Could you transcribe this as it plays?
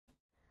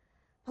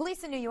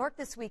Police in New York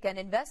this weekend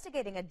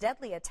investigating a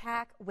deadly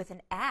attack with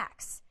an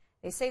axe.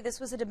 They say this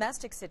was a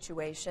domestic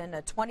situation.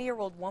 A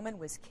 20-year-old woman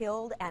was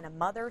killed and a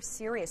mother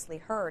seriously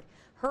hurt.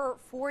 Her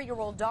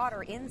 4-year-old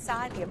daughter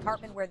inside the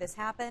apartment where this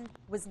happened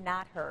was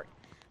not hurt.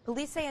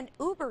 Police say an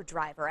Uber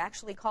driver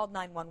actually called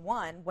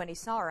 911 when he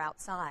saw her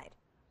outside.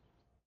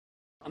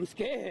 I'm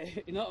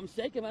scared, I'm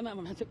shaking my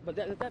mom, but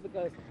that's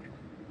because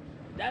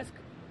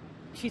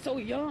she's so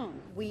young.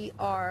 We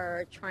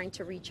are trying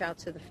to reach out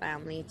to the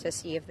family to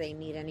see if they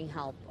need any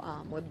help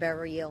with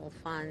burial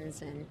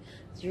funds, and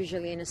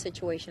usually in a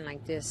situation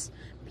like this,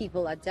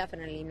 people are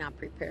definitely not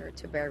prepared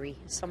to bury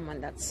someone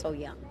that's so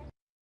young.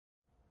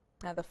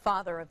 Now, the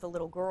father of the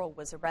little girl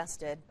was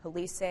arrested.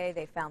 Police say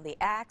they found the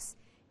axe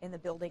in the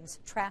building's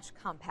trash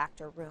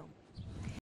compactor room.